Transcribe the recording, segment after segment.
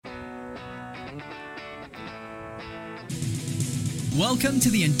Welcome to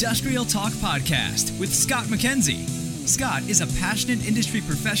the Industrial Talk Podcast with Scott McKenzie. Scott is a passionate industry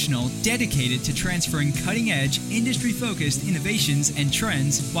professional dedicated to transferring cutting-edge, industry-focused innovations and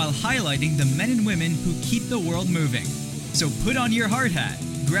trends while highlighting the men and women who keep the world moving. So put on your hard hat,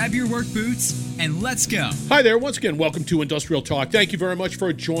 grab your work boots, and let's go. Hi there. Once again, welcome to Industrial Talk. Thank you very much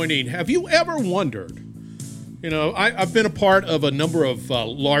for joining. Have you ever wondered, I've been a part of a number of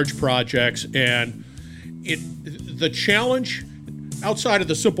large projects, and the challenge, outside of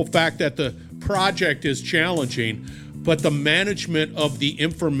the simple fact that the project is challenging, but the management of the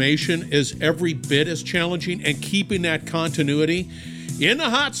information is every bit as challenging, and keeping that continuity. In the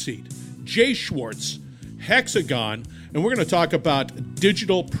hot seat, Jay Schwartz, Hexagon, and we're going to talk about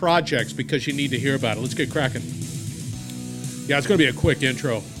digital projects because you need to hear about it. Let's get cracking. Yeah, it's going to be a quick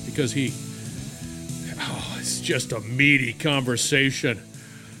intro because it's just a meaty conversation.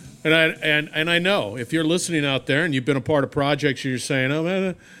 And I know if you're listening out there and you've been a part of projects, you're saying, "Oh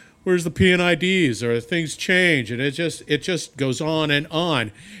man, where's the P&IDs?" or things change, and it just goes on and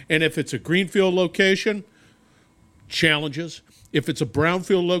on. And if it's a greenfield location, challenges. If it's a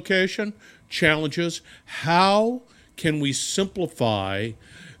brownfield location, challenges. How can we simplify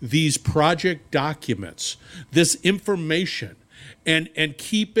these project documents, this information, and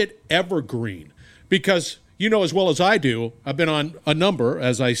keep it evergreen? Because you know as well as I do, I've been on a number,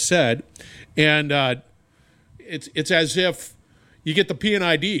 as I said, and it's as if you get the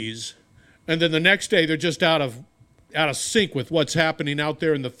P&IDs, and then the next day they're just out of sync with what's happening out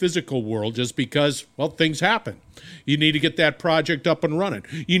there in the physical world, just because, well, things happen. You need to get that project up and running.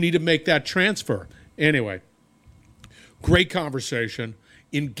 You need to make that transfer. Anyway, great conversation,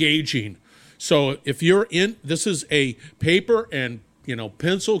 engaging. So if you're in, this is a paper and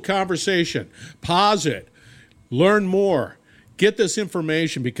pencil conversation. Pause it. Learn more. Get this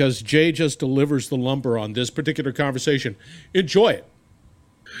information because Jay just delivers the lumber on this particular conversation. Enjoy it.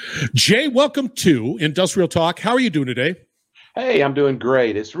 Jay, welcome to Industrial Talk. How are you doing today? Hey, I'm doing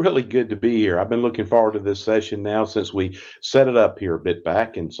great. It's really good to be here. I've been looking forward to this session now since we set it up here a bit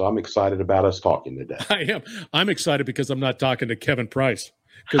back, and so I'm excited about us talking today. I am. I'm excited because I'm not talking to Kevin Price,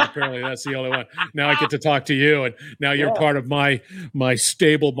 because apparently that's the only one. Now I get to talk to you, and now you're part of my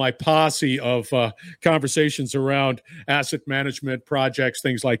stable, my posse of conversations around asset management projects,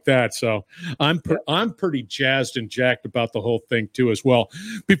 things like that. So I'm pretty jazzed and jacked about the whole thing too as well.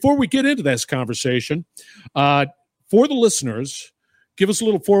 Before we get into this conversation, for the listeners, give us a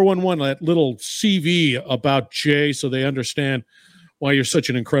little 411, that little CV about Jay so they understand why you're such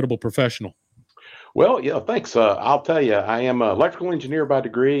an incredible professional. Well, yeah, thanks. I'll tell you, I am an electrical engineer by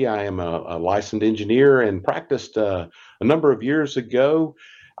degree. I am a licensed engineer and practiced a number of years ago.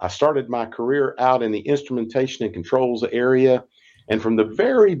 I started my career out in the instrumentation and controls area. And from the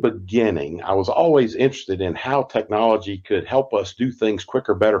very beginning, I was always interested in how technology could help us do things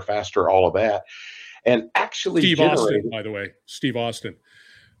quicker, better, faster, all of that. And actually, Steve Austin, by the way, Steve Austin.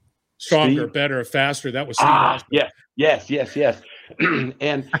 Stronger, better, faster. That was Steve Austin. Yes.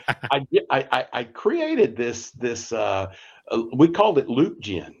 And I created this we called it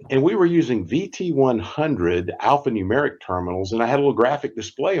LoopGen, and we were using VT100 alphanumeric terminals, and I had a little graphic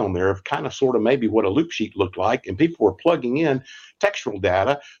display on there of kind of sort of maybe what a loop sheet looked like, and people were plugging in textual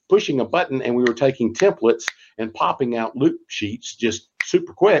data, pushing a button, and we were taking templates and popping out loop sheets just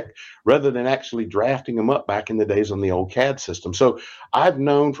super quick rather than actually drafting them up back in the days on the old CAD system. So I've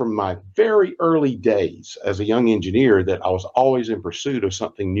known from my very early days as a young engineer that I was always in pursuit of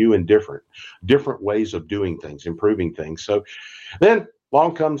something new and different ways of doing things, improving things. So then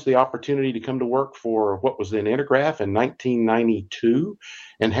along comes the opportunity to come to work for what was then Intergraph in 1992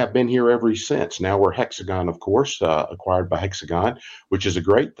 and have been here ever since. Now we're Hexagon, of course, acquired by Hexagon, which is a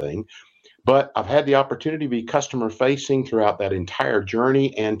great thing. But I've had the opportunity to be customer facing throughout that entire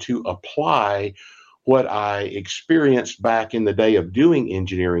journey and to apply what I experienced back in the day of doing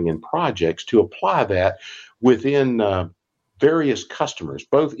engineering and projects, to apply that within various customers,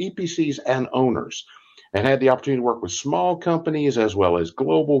 both EPCs and owners, and had the opportunity to work with small companies as well as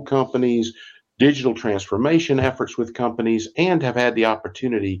global companies, digital transformation efforts with companies, and have had the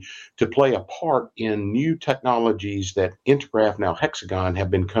opportunity to play a part in new technologies that Intergraph, now Hexagon, have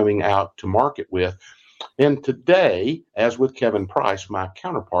been coming out to market with. And today, as with Kevin Price, my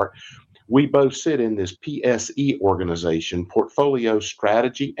counterpart, we both sit in this PSE organization, Portfolio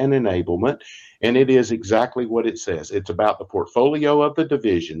Strategy and Enablement, and it is exactly what it says. It's about the portfolio of the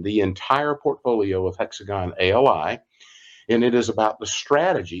division, the entire portfolio of Hexagon ALI. And it is about the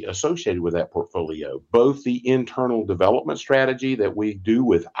strategy associated with that portfolio, both the internal development strategy that we do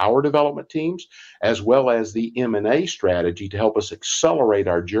with our development teams, as well as the M&A strategy to help us accelerate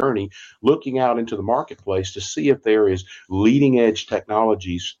our journey, looking out into the marketplace to see if there is leading edge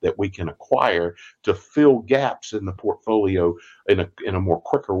technologies that we can acquire to fill gaps in the portfolio in a more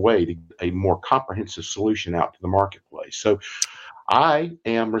quicker way, to a more comprehensive solution out to the marketplace. So I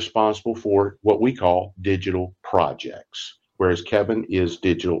am responsible for what we call digital projects, whereas Kevin is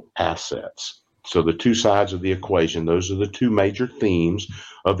digital assets. So the two sides of the equation, those are the two major themes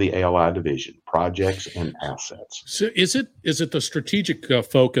of the ALI division, projects and assets. So is it the strategic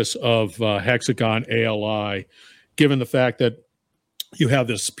focus of Hexagon ALI, given the fact that you have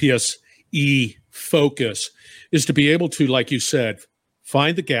this PSE focus, is to be able to, like you said,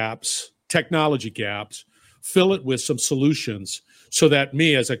 find the gaps, technology gaps, fill it with some solutions so that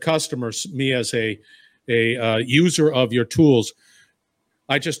me as a customer, me as a user of your tools,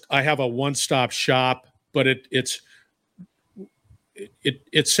 I have a one-stop shop, but it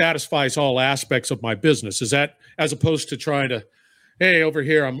satisfies all aspects of my business. Is that, as opposed to trying to, hey, over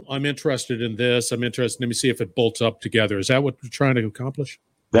here, I'm interested in this, I'm interested, let me see if it bolts up together. Is that what you're trying to accomplish?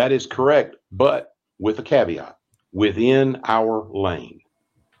 That is correct, but with a caveat, within our lane.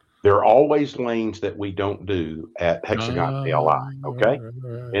 There are always lanes that we don't do at Hexagon ALI, okay?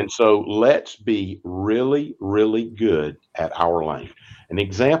 Right. And so let's be really, really good at our lane. An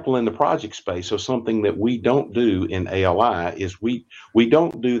example in the project space of something that we don't do in ALI is we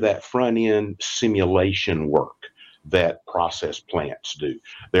don't do that front-end simulation work that process plants do.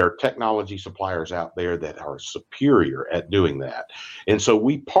 There are technology suppliers out there that are superior at doing that. And so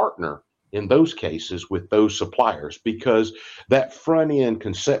we partner in those cases with those suppliers, because that front end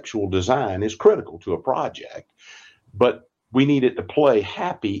conceptual design is critical to a project, but we need it to play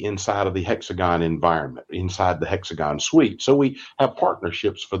happy inside of the Hexagon environment, inside the Hexagon suite. So we have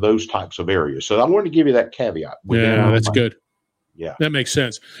partnerships for those types of areas. So I wanted to give you that caveat. Yeah, that's good. Yeah, that makes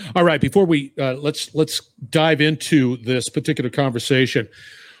sense. All right, before we let's dive into this particular conversation,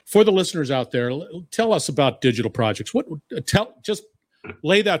 for the listeners out there, tell us about digital projects. Just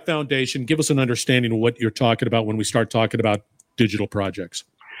lay that foundation. Give us an understanding of what you're talking about when we start talking about digital projects.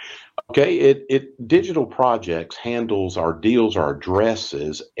 Okay, digital projects handles or deals or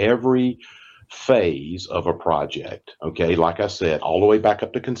addresses every phase of a project. Okay, like I said, all the way back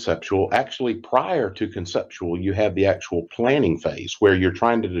up to conceptual. Actually, prior to conceptual, you have the actual planning phase where you're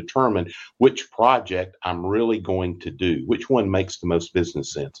trying to determine which project I'm really going to do, which one makes the most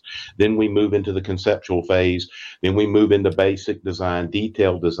business sense. Then we move into the conceptual phase. Then we move into basic design,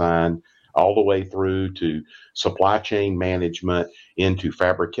 detailed design, all the way through to supply chain management, into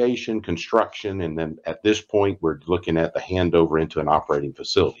fabrication, construction, and then at this point, we're looking at the handover into an operating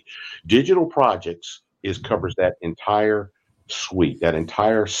facility. Digital projects covers that entire suite, that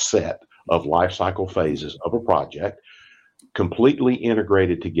entire set of life cycle phases of a project, completely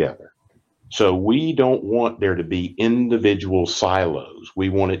integrated together. So we don't want there to be individual silos. We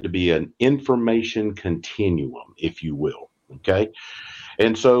want it to be an information continuum, if you will, okay?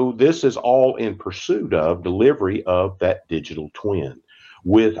 And so this is all in pursuit of delivery of that digital twin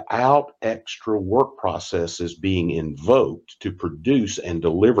without extra work processes being invoked to produce and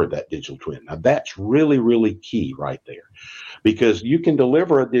deliver that digital twin. Now that's really, really key right there, because you can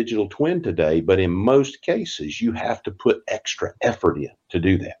deliver a digital twin today, but in most cases you have to put extra effort in to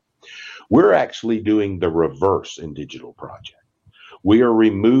do that. We're actually doing the reverse in digital project. We are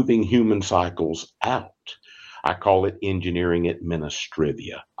removing human cycles out. I call it engineering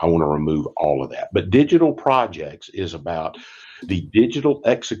administrivia. I want to remove all of that. But digital projects is about the digital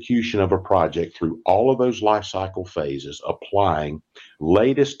execution of a project through all of those life cycle phases, applying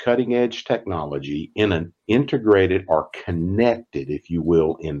latest cutting edge technology in an integrated or connected, if you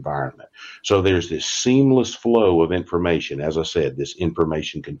will, environment. So there's this seamless flow of information, as I said, this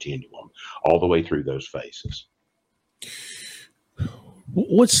information continuum all the way through those phases.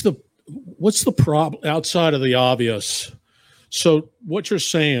 What's the problem outside of the obvious? So what you're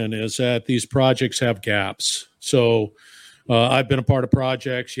saying is that these projects have gaps. So I've been a part of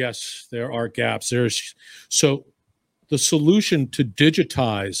projects. Yes, there are gaps. So the solution to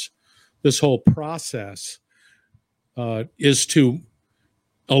digitize this whole process is to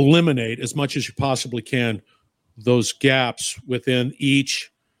eliminate as much as you possibly can those gaps within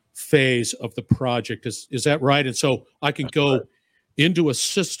each phase of the project. Is that right? And so I can go into a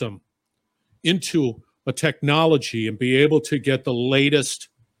system, into a technology, and be able to get the latest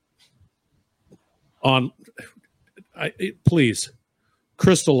on. Please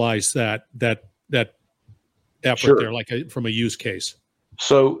crystallize that effort Sure. there, like from a use case.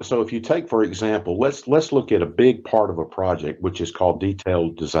 So if you take, for example, let's look at a big part of a project, which is called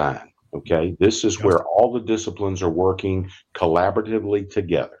detailed design. Okay, this is Yep. where all the disciplines are working collaboratively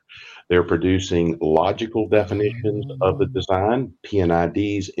together. They're producing logical definitions of the design,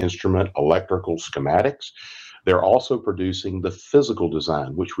 P&IDs, instrument, electrical schematics. They're also producing the physical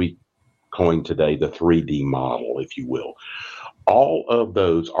design, which we coined today the 3D model, if you will. All of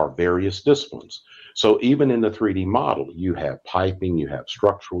those are various disciplines. So even in the 3D model, you have piping, you have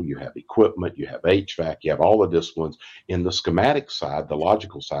structural, you have equipment, you have HVAC, you have all the disciplines. In the schematic side, the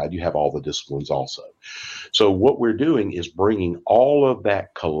logical side, you have all the disciplines also. So what we're doing is bringing all of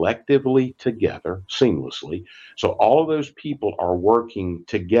that collectively together seamlessly. So all of those people are working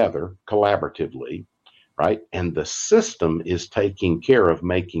together collaboratively, right? And the system is taking care of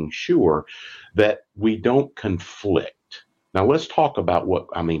making sure that we don't conflict. Now, let's talk about what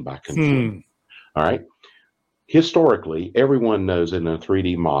I mean by conflict. All right. Historically, everyone knows in a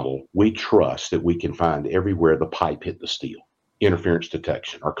 3D model, we trust that we can find everywhere the pipe hit the steel, interference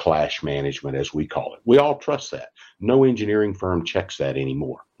detection or clash management, as we call it. We all trust that. No engineering firm checks that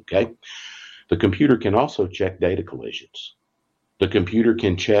anymore. Okay. The computer can also check data collisions. The computer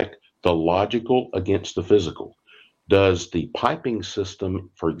can check the logical against the physical. Does the piping system,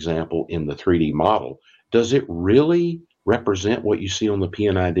 for example, in the 3D model, does it really represent what you see on the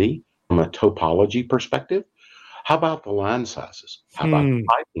P&ID from a topology perspective? How about the line sizes? How about the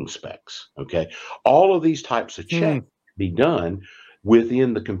piping specs? Okay. All of these types of checks be done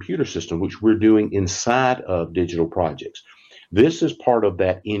within the computer system, which we're doing inside of digital projects. This is part of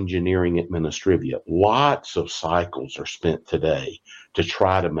that engineering administrivia. Lots of cycles are spent today to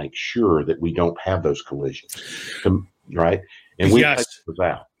try to make sure that we don't have those collisions, right? And we take those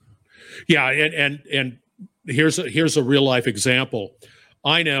out. Yeah, and here's a real life example.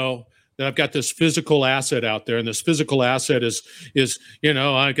 I know that I've got this physical asset out there, and this physical asset is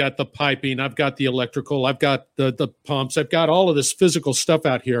I got the piping, I've got the electrical, I've got the pumps, I've got all of this physical stuff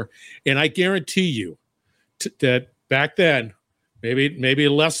out here, and I guarantee you that back then, maybe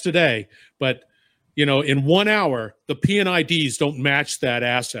less today, but in 1 hour, the P&IDs don't match that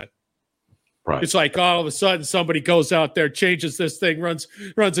asset. Right. It's like all of a sudden somebody goes out there, changes this thing, runs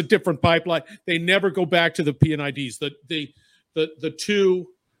a different pipeline. They never go back to the P&IDs. The two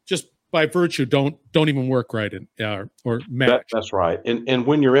just by virtue don't even work right or match. That's right. And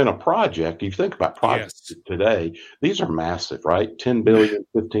when you're in a project, you think about projects today, these are massive, right? 10 billion,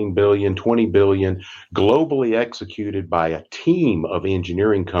 15 billion, 20 billion, globally executed by a team of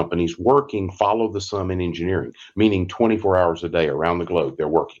engineering companies working follow the sun in engineering, meaning 24 hours a day around the globe, they're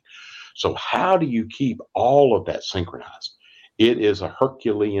working. So how do you keep all of that synchronized? It is a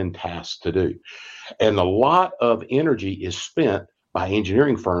Herculean task to do. And a lot of energy is spent by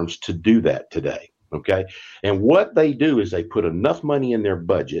engineering firms to do that today. Okay. And what they do is they put enough money in their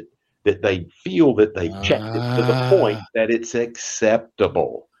budget that they feel that they've checked it to the point that it's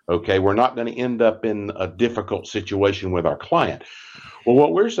acceptable. Okay. We're not going to end up in a difficult situation with our client. Well,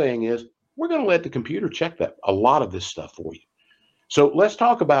 what we're saying is we're going to let the computer check that a lot of this stuff for you. So let's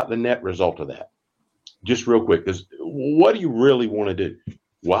talk about the net result of that. Just real quick, because what do you really want to do?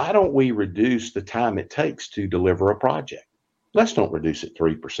 Why don't we reduce the time it takes to deliver a project? Let's don't reduce it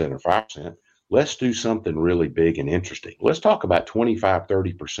 3% or 5%. Let's do something really big and interesting. Let's talk about 25,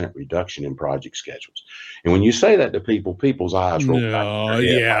 30% reduction in project schedules. And when you say that to people, people's eyes roll back.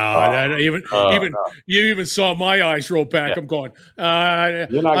 You even saw my eyes roll back. Yeah. I'm going,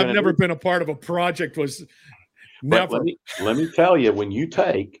 I've never been a part of a project never. Let me tell you, when you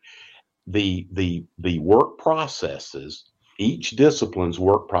take the work processes, each discipline's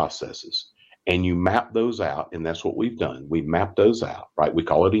work processes, and you map those out, and that's what we've done. We've mapped those out, right? We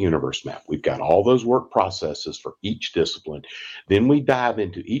call it a universe map. We've got all those work processes for each discipline. Then we dive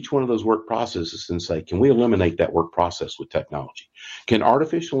into each one of those work processes and say, can we eliminate that work process with technology? Can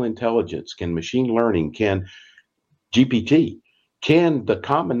artificial intelligence, can machine learning, can GPT, can the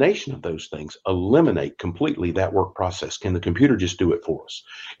combination of those things eliminate completely that work process? Can the computer just do it for us?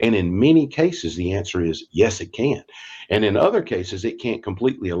 And in many cases, the answer is yes, it can. And in other cases, it can't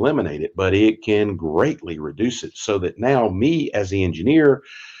completely eliminate it, but it can greatly reduce it so that now me as the engineer,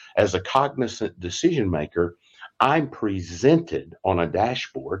 as a cognizant decision maker, I'm presented on a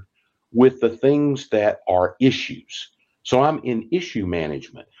dashboard with the things that are issues. So I'm in issue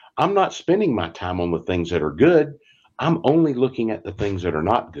management. I'm not spending my time on the things that are good. I'm only looking at the things that are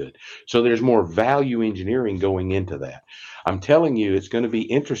not good. So there's more value engineering going into that. I'm telling you, it's going to be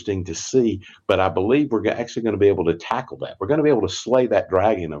interesting to see, but I believe we're actually going to be able to tackle that. We're going to be able to slay that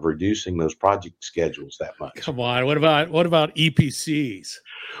dragon of reducing those project schedules that much. Come on. What about EPCs?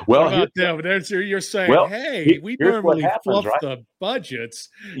 What Well, about them? You're saying, well, hey, we here's what normally happens, fluff right? the budgets.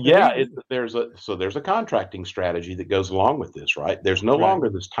 Yeah, there's a contracting strategy that goes along with this, right? There's no Right. longer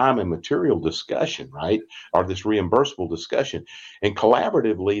this time and material discussion, right? Or this reimbursable discussion. And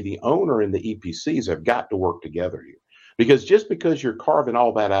collaboratively, the owner and the EPCs have got to work together here. Because just because you're carving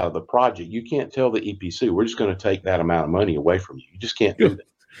all that out of the project, you can't tell the EPC, we're just going to take that amount of money away from you. You just can't do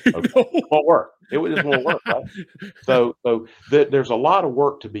that. Okay. It won't work. It just won't work, right? There's a lot of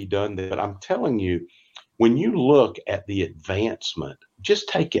work to be done there. But I'm telling you, when you look at the advancement, just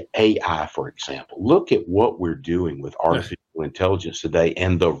take AI, for example. Look at what we're doing with artificial intelligence today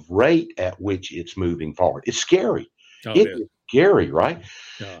and the rate at which it's moving forward. It's scary. It is scary, right?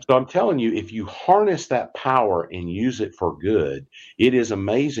 Yeah. So I'm telling you, if you harness that power and use it for good, it is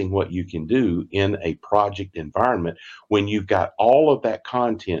amazing what you can do in a project environment when you've got all of that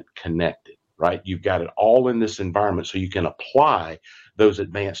content connected, right? You've got it all in this environment so you can apply those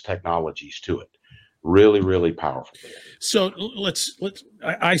advanced technologies to it. Really, really powerful. So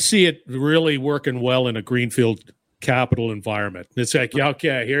I see it really working well in a greenfield capital environment. It's like,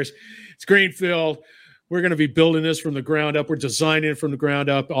 okay, it's greenfield. We're going to be building this from the ground up. We're designing it from the ground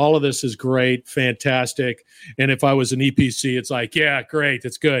up. All of this is great, fantastic. And if I was an EPC, it's like, yeah, great,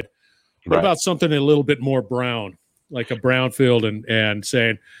 it's good. What about something a little bit more brown, like a brownfield, and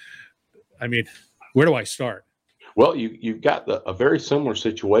saying, I mean, where do I start? Well, you've got a very similar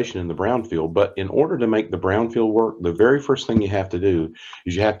situation in the brownfield, but in order to make the brownfield work, the very first thing you have to do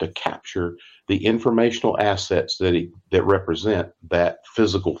is you have to capture the informational assets that represent that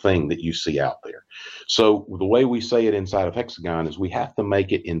physical thing that you see out there. So the way we say it inside of Hexagon is we have to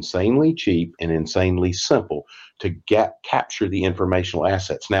make it insanely cheap and insanely simple to capture the informational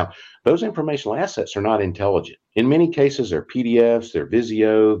assets. Now, those informational assets are not intelligent. In many cases, they're PDFs, they're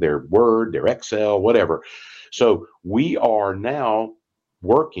Visio, they're Word, they're Excel, whatever. So we are now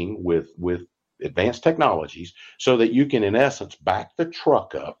working with advanced technologies so that you can, in essence, back the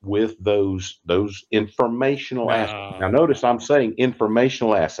truck up with those informational assets. Now, notice I'm saying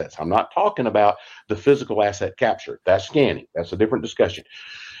informational assets. I'm not talking about the physical asset capture. That's scanning. That's a different discussion.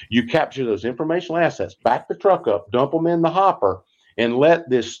 You capture those informational assets, back the truck up, dump them in the hopper, and let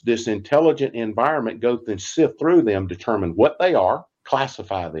this intelligent environment go and sift through them, determine what they are,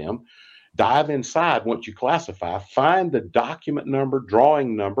 classify them, dive inside once you classify, find the document number,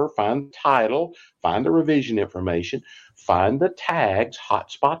 drawing number, find the title, find the revision information, find the tags,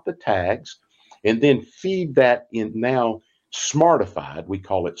 hotspot the tags, and then feed that in now smartified. We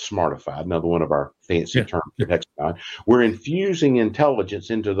call it smartified, another one of our fancy terms at Hexagon. We're infusing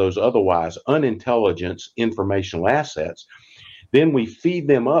intelligence into those otherwise unintelligent informational assets. Then we feed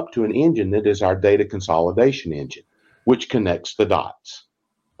them up to an engine that is our data consolidation engine, which connects the dots.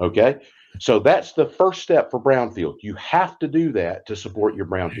 Okay? So that's the first step for brownfield. You have to do that to support your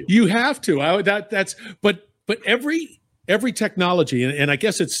brownfield. You have to. But every technology, and I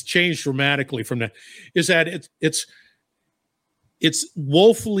guess it's changed dramatically from that, is that it's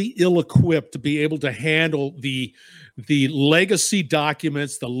woefully ill-equipped to be able to handle the legacy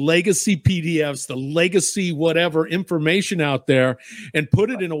documents, the legacy PDFs, the legacy whatever information out there, and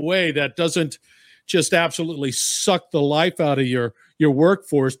put it in a way that doesn't just absolutely suck the life out of your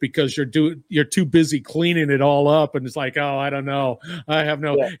workforce because you're too busy cleaning it all up, and it's like, oh, I don't know, I have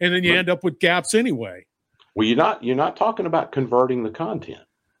no, and then you end up with gaps anyway. Well, you're not talking about converting the content,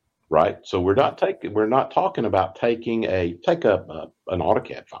 right? So we're not talking about taking an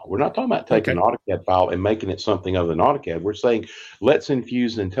AutoCAD file. We're not talking about taking an AutoCAD file and making it something other than AutoCAD. We're saying let's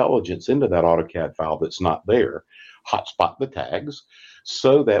infuse intelligence into that AutoCAD file that's not there, hotspot the tags,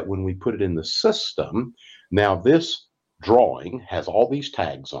 so that when we put it in the system, now this drawing has all these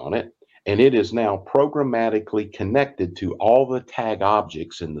tags on it, and it is now programmatically connected to all the tag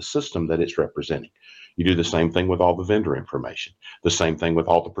objects in the system that it's representing. You do the same thing with all the vendor information, the same thing with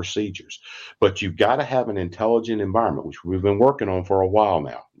all the procedures. But you've got to have an intelligent environment, which we've been working on for a while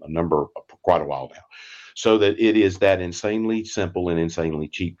now, quite a while now, so that it is that insanely simple and insanely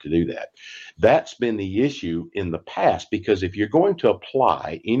cheap to do that. That's been the issue in the past, because if you're going to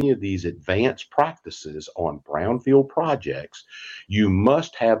apply any of these advanced practices on brownfield projects, you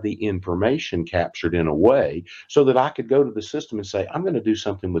must have the information captured in a way so that I could go to the system and say, I'm going to do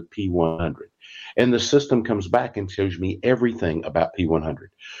something with P100. And the system comes back and shows me everything about P100.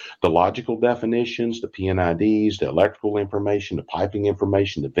 The logical definitions, the PNIDs, the electrical information, the piping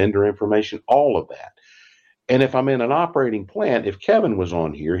information, the vendor information, all of that. And if I'm in an operating plant, if Kevin was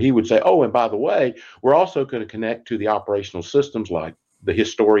on here, he would say, oh, and by the way, we're also going to connect to the operational systems like the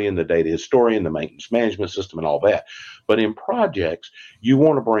historian, the data historian, the maintenance management system, and all that. But in projects, you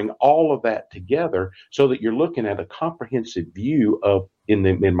want to bring all of that together so that you're looking at a comprehensive view of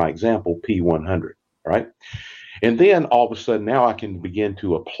in my example, P100, right? And then all of a sudden now I can begin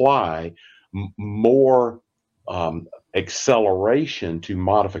to apply more acceleration to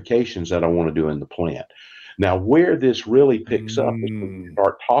modifications that I want to do in the plant. Now, where this really picks up is when you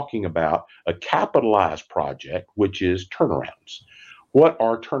start talking about a capitalized project, which is turnarounds. What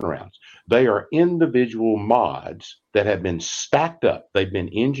are turnarounds? They are individual mods that have been stacked up. They've been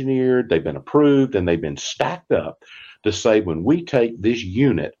engineered, they've been approved, and they've been stacked up to say when we take this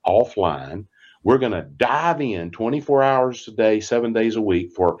unit offline, we're going to dive in 24 hours a day, 7 days a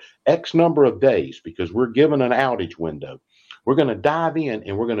week for X number of days because we're given an outage window. We're going to dive in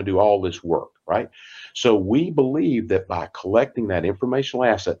and we're going to do all this work, right? So we believe that by collecting that informational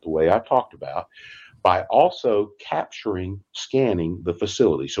asset the way I talked about, by also capturing, scanning the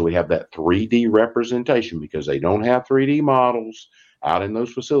facility. So we have that 3D representation because they don't have 3D models out in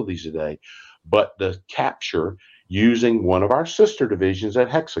those facilities today, but the capture using one of our sister divisions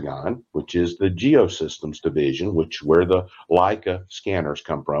at Hexagon, which is the Geosystems division, which where the Leica scanners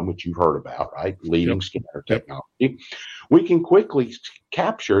come from, which you've heard about, right? Leading scanner technology. We can quickly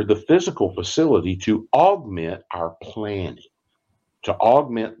capture the physical facility to augment our planning, to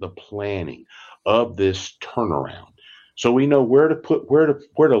augment the planning of this turnaround. So we know where to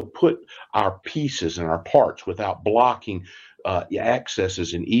put our pieces and our parts without blocking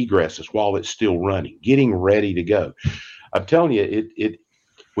accesses and egresses while it's still running, getting ready to go. I'm telling you, it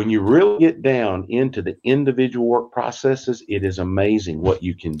when you really get down into the individual work processes, it is amazing what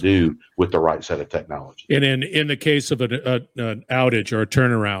you can do with the right set of technology. And in the case of an outage or a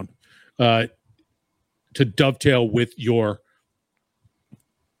turnaround, to dovetail with your,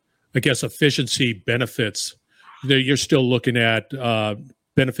 I guess, efficiency benefits, you're still looking at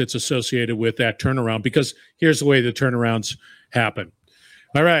benefits associated with that turnaround, because here's the way the turnarounds happen.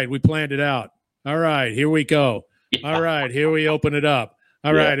 All right, we planned it out. All right, here we go. All right, here we open it up.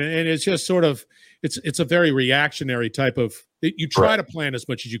 All right, and it's just sort of, it's a very reactionary type of, you try to plan as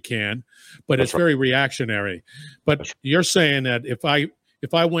much as you can, but it's very reactionary. But you're saying that if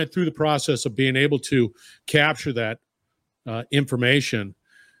I went through the process of being able to capture that information,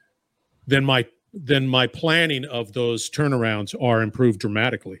 then my planning of those turnarounds are improved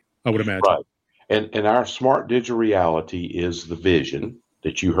dramatically, I would imagine. Right. And our smart digital reality is the vision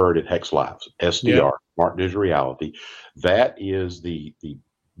that you heard at Hex Labs, SDR, smart digital reality. That is the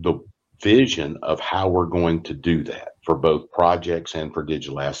vision of how we're going to do that for both projects and for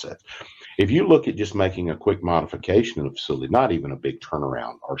digital assets. If you look at just making a quick modification of the facility, not even a big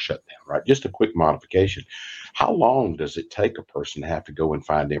turnaround or shutdown, right? Just a quick modification. How long does it take a person to have to go and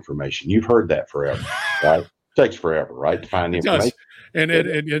find information? You've heard that forever, right? It takes forever, right, to find the information. And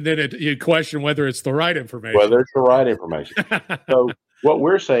then you question whether it's the right information. Whether it's the right information. So what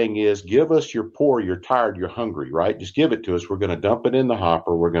we're saying is, give us your poor, you're tired, you're hungry, right? Just give it to us. We're going to dump it in the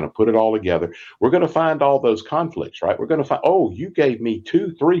hopper. We're going to put it all together. We're going to find all those conflicts, right? We're going to find, oh, you gave me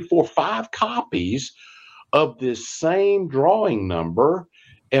 2, 3, 4, 5 copies of this same drawing number,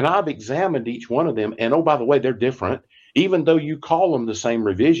 and I've examined each one of them. And oh, by the way, they're different. Even though you call them the same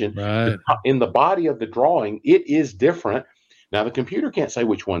revision, right, in the body of the drawing, it is different. Now, the computer can't say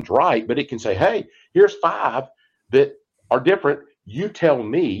which one's right, but it can say, hey, here's 5 that are different. You tell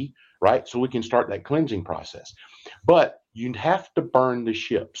me, right? So we can start that cleansing process. But you have to burn the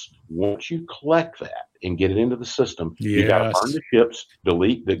ships. Once you collect that and get it into the system, you got to burn the ships,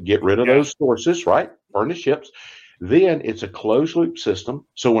 get rid of those sources, right? Burn the ships. Then it's a closed loop system.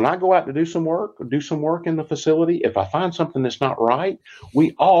 So when I go out to do some work in the facility, if I find something that's not right,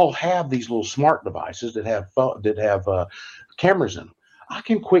 we all have these little smart devices that have cameras in them. I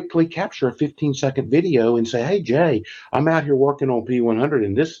can quickly capture a 15-second video and say, hey, Jay, I'm out here working on P100,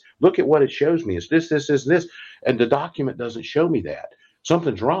 and this, look at what it shows me. It's this. And the document doesn't show me that.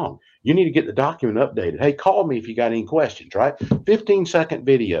 Something's wrong. You need to get the document updated. Hey, call me if you got any questions, right? 15-second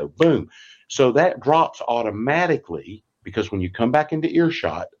video, boom. So that drops automatically, because when you come back into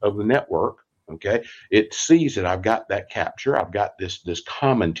earshot of the network, okay, it sees that I've got that capture. I've got this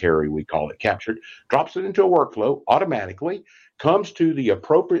commentary, we call it, captured, drops it into a workflow automatically, comes to the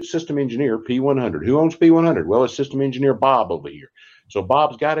appropriate system engineer, P100. Who owns P100? Well, it's system engineer Bob over here. So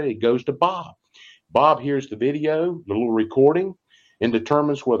Bob's got it. It goes to Bob. Bob hears the video, the little recording, and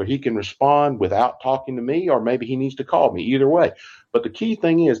determines whether he can respond without talking to me, or maybe he needs to call me. Either way. But the key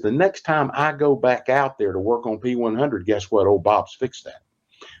thing is, the next time I go back out there to work on P100, guess what? Old Bob's fixed that.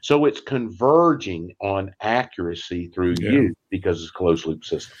 So it's converging on accuracy through you, because it's a closed loop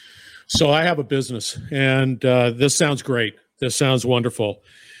system. So I have a business, and this sounds great. This sounds wonderful.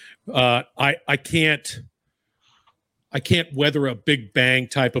 I can't weather a big bang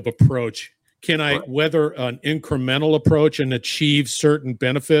type of approach can I weather an incremental approach and achieve certain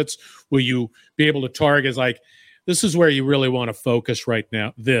benefits? Will you be able to target like, this is where you really want to focus right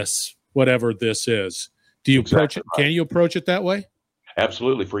now, this, whatever this is. Do you approach it? Can you approach it that way?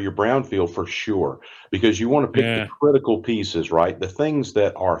 Absolutely. For your brownfield, for sure, because you want to pick the critical pieces, right? The things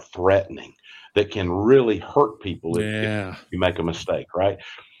that are threatening, that can really hurt people if you make a mistake, right?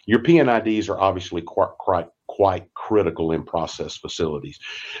 Your PNIDs are obviously quite critical in process facilities.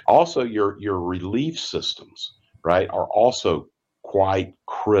 Also, your relief systems, right, are also quite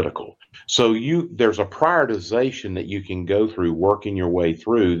critical. So there's a prioritization that you can go through, working your way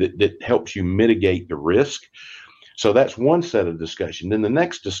through that helps you mitigate the risk. So that's one set of discussion. Then the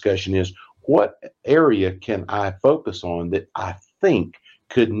next discussion is, what area can I focus on that I think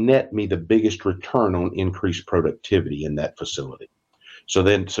could net me the biggest return on increased productivity in that facility? So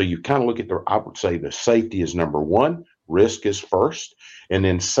you kind of look at I would say the safety is number one, risk is first, and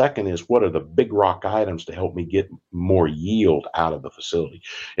then second is, what are the big rock items to help me get more yield out of the facility?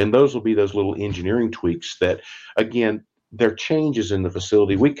 And those will be those little engineering tweaks that, again, they're changes in the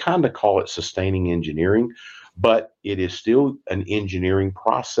facility. We kind of call it sustaining engineering, but it is still an engineering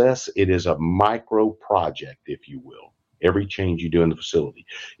process. It is a micro project, if you will. Every change you do in the facility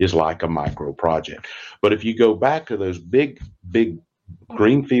is like a micro project. But if you go back to those big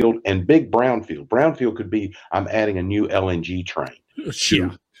greenfield and big brownfield could be, I'm adding a new LNG train.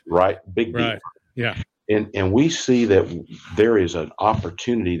 Right? Big deal. Yeah. And we see that there is an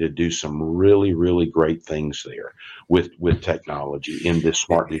opportunity to do some really, really great things there with technology in this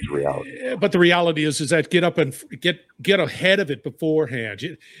smart digital reality. But the reality is that get up and get ahead of it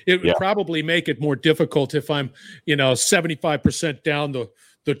beforehand. It would probably make it more difficult if I'm 75% down the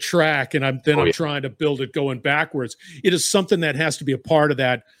track and I'm trying to build it going backwards. It is something that has to be a part of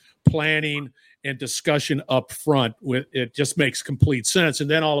that planning and discussion up front. It just makes complete sense. And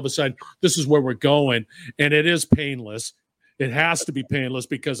then all of a sudden, this is where we're going. And it is painless. It has to be painless,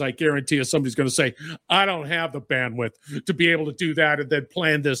 because I guarantee you somebody's going to say, I don't have the bandwidth to be able to do that and then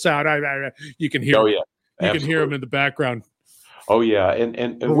plan this out. You can hear you can hear them in the background. Oh yeah,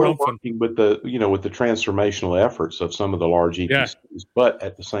 and we're working with the transformational efforts of some of the large EPCs, but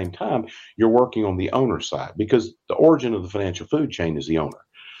at the same time, you're working on the owner side, because the origin of the financial food chain is the owner.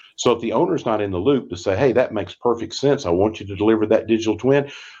 So if the owner's not in the loop to say, hey, that makes perfect sense, I want you to deliver that digital twin.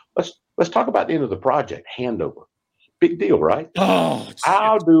 Let's talk about the end of the project, handover. Big deal, right? Oh,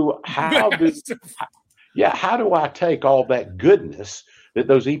 how do I take all that goodness that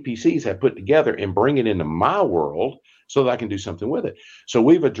those EPCs have put together and bring it into my world so that I can do something with it? So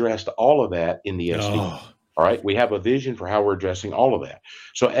we've addressed all of that in the SD. All right. We have a vision for how we're addressing all of that.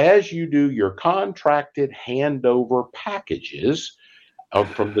 So as you do your contracted handover packages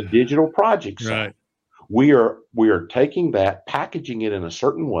from the digital project side, we are taking that, packaging it in a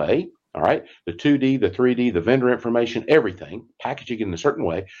certain way. All right. The 2D, the 3D, the vendor information, everything, packaging it in a certain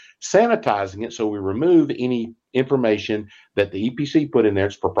way, sanitizing it so we remove any information that the EPC put in there.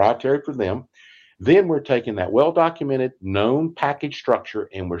 It's proprietary for them. Then we're taking that well-documented, known package structure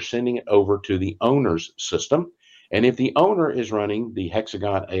and we're sending it over to the owner's system. And if the owner is running the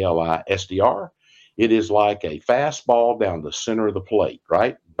Hexagon ALI SDR, it is like a fastball down the center of the plate,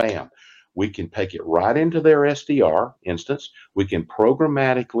 right? Bam. We can take it right into their SDR instance. We can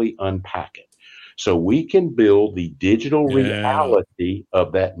programmatically unpack it. So we can build the digital reality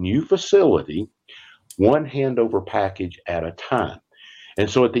of that new facility, one handover package at a time. And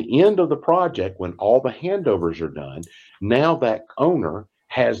so at the end of the project, when all the handovers are done, now that owner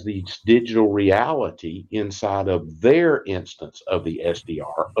has the digital reality inside of their instance of the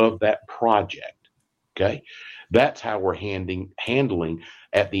SDR of that project. Okay, that's how we're handling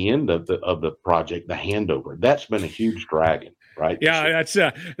at the end of the project, the handover. That's been a huge dragon, right? Yeah,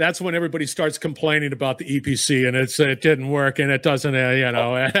 that's when everybody starts complaining about the EPC and it didn't work and it doesn't,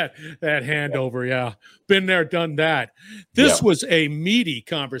 that handover. Yeah, been there, done that. This was a meaty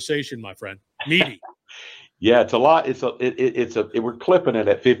conversation, my friend. Meaty. Yeah, it's a lot. We're clipping it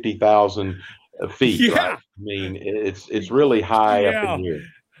at 50,000 feet. Right? I mean, it's really high up in here.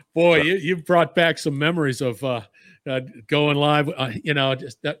 Boy, you've brought back some memories of going live,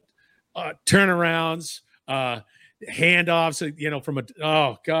 turnarounds, handoffs,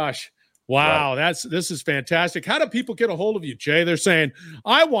 oh gosh. Wow. Right. This is fantastic. How do people get a hold of you, Jay? They're saying,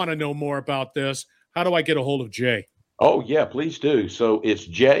 I want to know more about this. How do I get a hold of Jay? Oh yeah, please do. So it's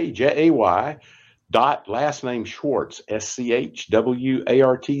Jay dot last name Schwartz,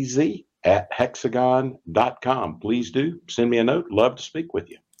 SCHWARTZ at hexagon.com. Please do send me a note. Love to speak with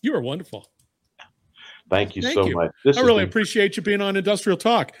you. You are wonderful. Thank you so much. I really appreciate you being on Industrial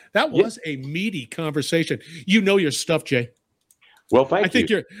Talk. That was a meaty conversation. You know your stuff, Jay. Well, thank you. I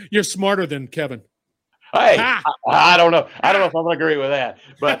think you're smarter than Kevin. Hey, I don't know. I don't know if I'm going to agree with that,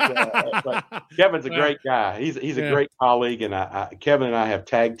 but Kevin's a great guy. He's a great colleague, and Kevin and I have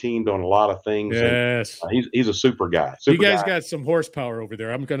tag teamed on a lot of things. Yes, and, he's a super guy. You guys got some horsepower over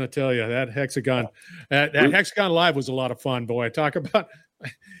there. I'm going to tell you that Hexagon, that Hexagon Live was a lot of fun. Boy, talk about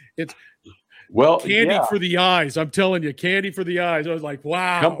it's. Well, candy for the eyes. I'm telling you, candy for the eyes. I was like,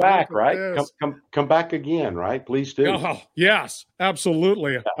 wow. Come back, right? Come back again, right? Please do. Oh, yes,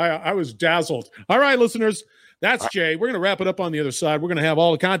 absolutely. I was dazzled. All right, listeners, that's Jay. We're going to wrap it up on the other side. We're going to have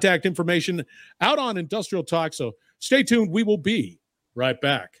all the contact information out on Industrial Talk. So stay tuned. We will be right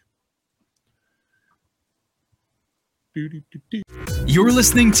back. You're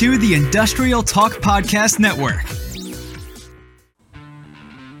listening to the Industrial Talk Podcast Network.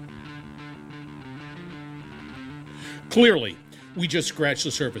 Clearly, we just scratched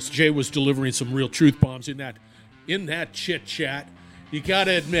the surface. Jay was delivering some real truth bombs in that chit chat. You got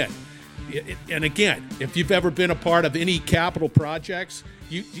to admit, and again, if you've ever been a part of any capital projects,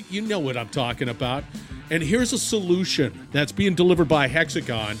 you know what I'm talking about. And here's a solution that's being delivered by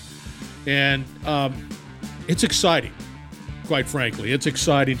Hexagon, and it's exciting. Quite frankly, it's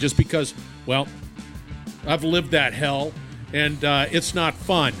exciting just because, well, I've lived that hell, and it's not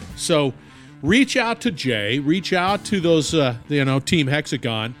fun. So. Reach out to Jay, reach out to those, Team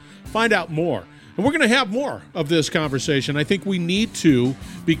Hexagon, find out more. And we're going to have more of this conversation. I think we need to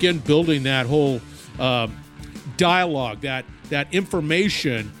begin building that whole dialogue, that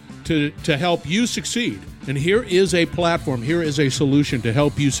information to help you succeed. And here is a platform, here is a solution to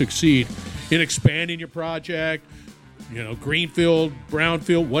help you succeed in expanding your project, greenfield,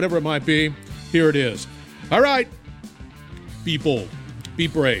 brownfield, whatever it might be. Here it is. All right. Be bold. Be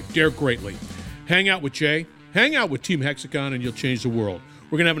brave. Dare greatly. Hang out with Jay. Hang out with Team Hexagon, and you'll change the world.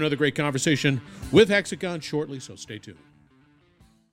 We're going to have another great conversation with Hexagon shortly, so stay tuned.